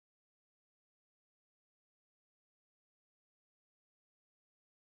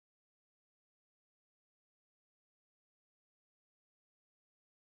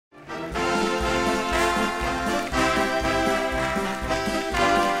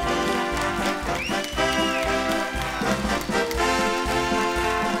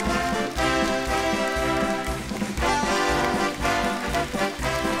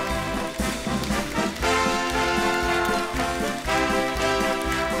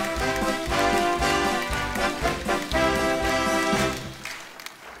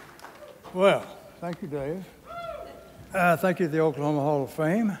Thank you, Dave. Thank you to the Oklahoma Hall of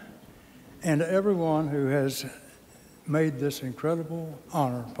Fame and to everyone who has made this incredible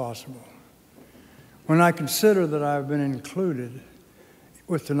honor possible. When I consider that I've been included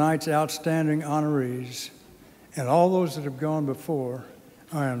with tonight's outstanding honorees and all those that have gone before,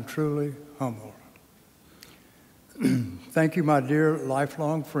 I am truly humbled. Thank you, my dear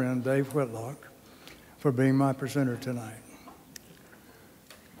lifelong friend, Dave Whitlock, for being my presenter tonight.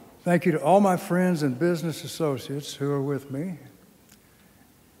 Thank you to all my friends and business associates who are with me,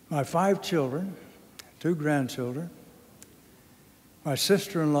 my 5 children, 2 grandchildren, my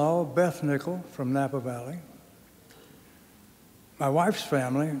sister-in-law, Beth Nickel from Napa Valley, my wife's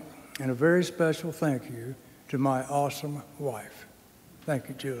family, and a very special thank you to my awesome wife. Thank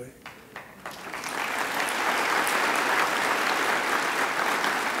you, Julie.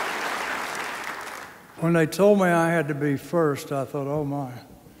 When they told me I had to be first, I thought, oh my,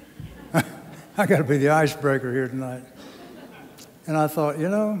 I got to be the icebreaker here tonight. And I thought, I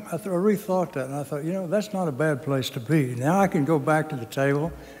rethought that, and I thought, that's not a bad place to be. Now I can go back to the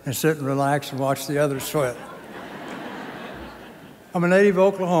table and sit and relax and watch the others sweat. I'm a native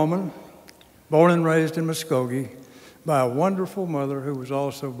Oklahoman, born and raised in Muskogee by a wonderful mother who was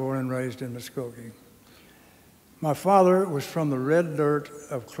also born and raised in Muskogee. My father was from the red dirt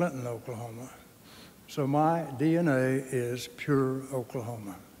of Clinton, Oklahoma, so my DNA is pure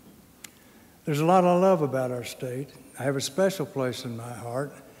Oklahoma. There's a lot I love about our state. I have a special place in my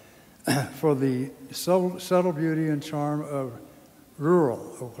heart for the subtle beauty and charm of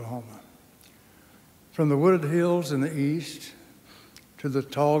rural Oklahoma. From the wooded hills in the east to the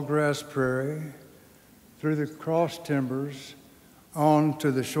tall grass prairie, through the cross timbers, on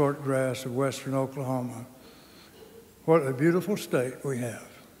to the short grass of western Oklahoma. What a beautiful state we have.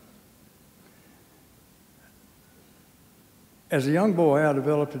 As a young boy, I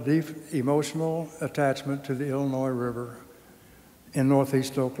developed a deep emotional attachment to the Illinois River in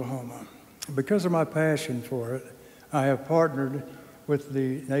northeast Oklahoma. Because of my passion for it, I have partnered with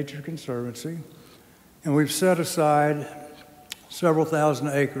the Nature Conservancy, and we've set aside several thousand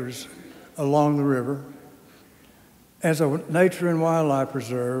acres along the river as a nature and wildlife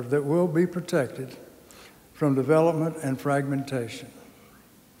preserve that will be protected from development and fragmentation.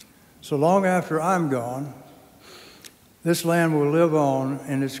 So long after I'm gone, this land will live on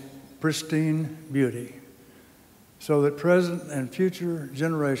in its pristine beauty so that present and future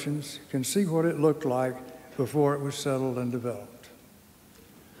generations can see what it looked like before it was settled and developed.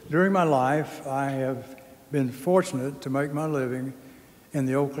 During my life, I have been fortunate to make my living in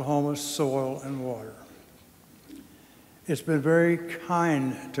the Oklahoma soil and water. It's been very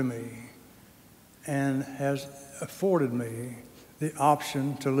kind to me and has afforded me the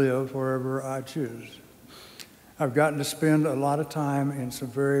option to live wherever I choose. I've gotten to spend a lot of time in some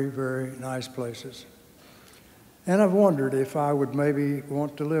very, very nice places. And I've wondered if I would maybe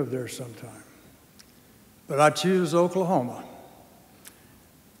want to live there sometime. But I choose Oklahoma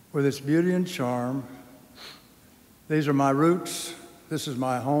with its beauty and charm. These are my roots. This is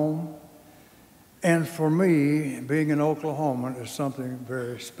my home. And for me, being an Oklahoman is something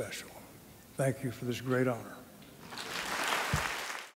very special. Thank you for this great honor.